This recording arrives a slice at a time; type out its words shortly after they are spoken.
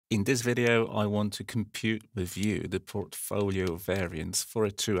In this video, I want to compute with you the portfolio variance for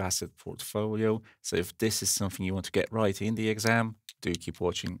a two-asset portfolio. So if this is something you want to get right in the exam, do keep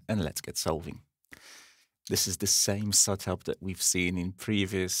watching and let's get solving. This is the same setup that we've seen in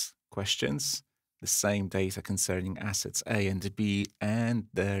previous questions, the same data concerning assets A and B and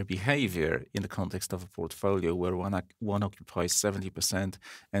their behavior in the context of a portfolio where one occupies 70%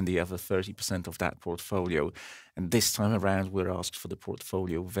 and the other 30% of that portfolio. And this time around, we're asked for the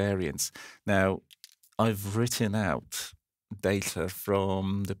portfolio variance. Now, I've written out data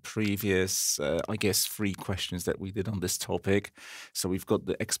from the previous, I guess, 3 questions that we did on this topic. So we've got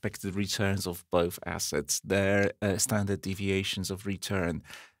the expected returns of both assets, their standard deviations of return,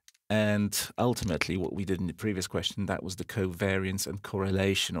 and ultimately, what we did in the previous question, that was the covariance and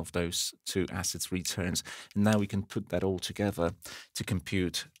correlation of those two assets' returns. And now we can put that all together to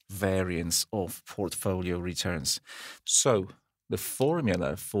compute variance of portfolio returns. So the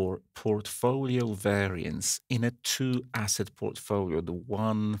formula for portfolio variance in a two-asset portfolio, the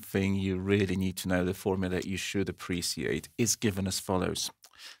one thing you really need to know, the formula that you should appreciate, is given as follows.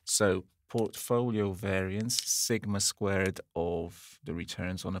 So portfolio variance, sigma squared of the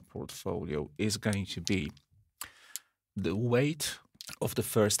returns on a portfolio, is going to be the weight of the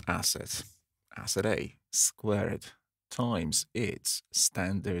first asset, asset A, squared times its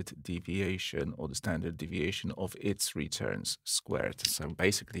standard deviation, or the standard deviation of its returns squared. So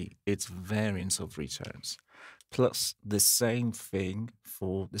basically, its variance of returns, plus the same thing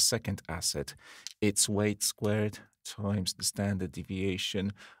for the second asset, its weight squared times the standard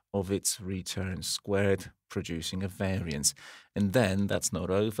deviation of its return squared, producing a variance. And then that's not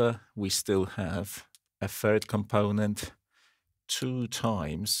over. We still have a third component, 2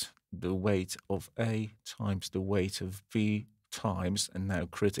 times the weight of A times the weight of B times, and now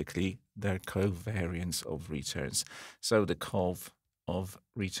critically, their covariance of returns. So the cov of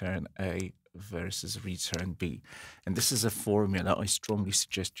return A versus return B. And this is a formula I strongly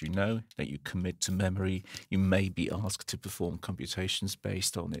suggest you know, that you commit to memory. You may be asked to perform computations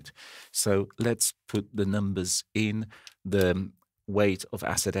based on it. So let's put the numbers in. The weight of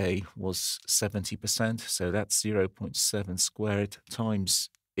asset A was 70%, so that's 0.7 squared times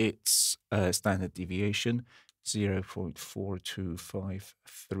its standard deviation,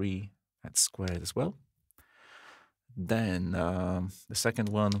 0.4253, that's squared as well. Then the second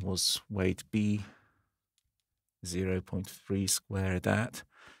one was weight B, 0.3 squared that,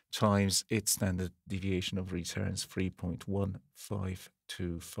 times its standard deviation of returns,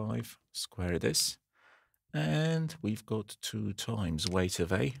 3.1525, square this. And we've got 2 times weight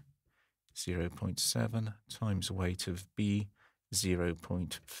of A, 0.7, times weight of B,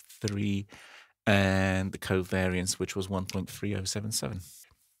 0.3, and the covariance, which was 1.3077.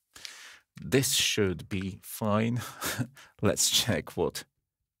 This should be fine. Let's check what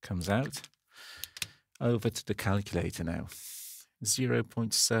comes out. Over to the calculator now.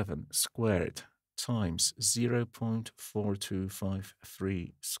 0.7 squared times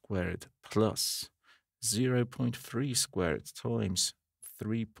 0.4253 squared plus 0.3 squared times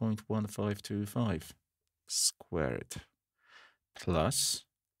 3.1525 squared plus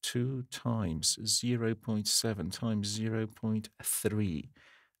 2 times 0.7 times 0.3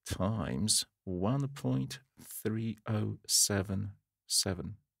 times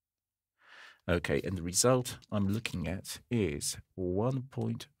 1.3077. Okay, and the result I'm looking at is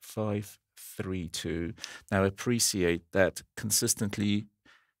 1.532. Now appreciate that consistently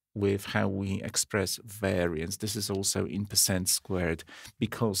with how we express variance, this is also in percent squared,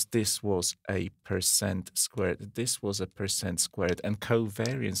 because this was a percent squared, this was a percent squared, and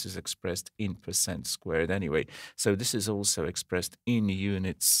covariance is expressed in percent squared anyway. So this is also expressed in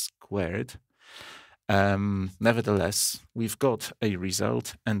units squared. Nevertheless, we've got a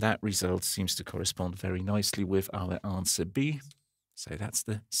result, and that result seems to correspond very nicely with our answer B. So that's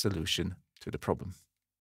the solution to the problem.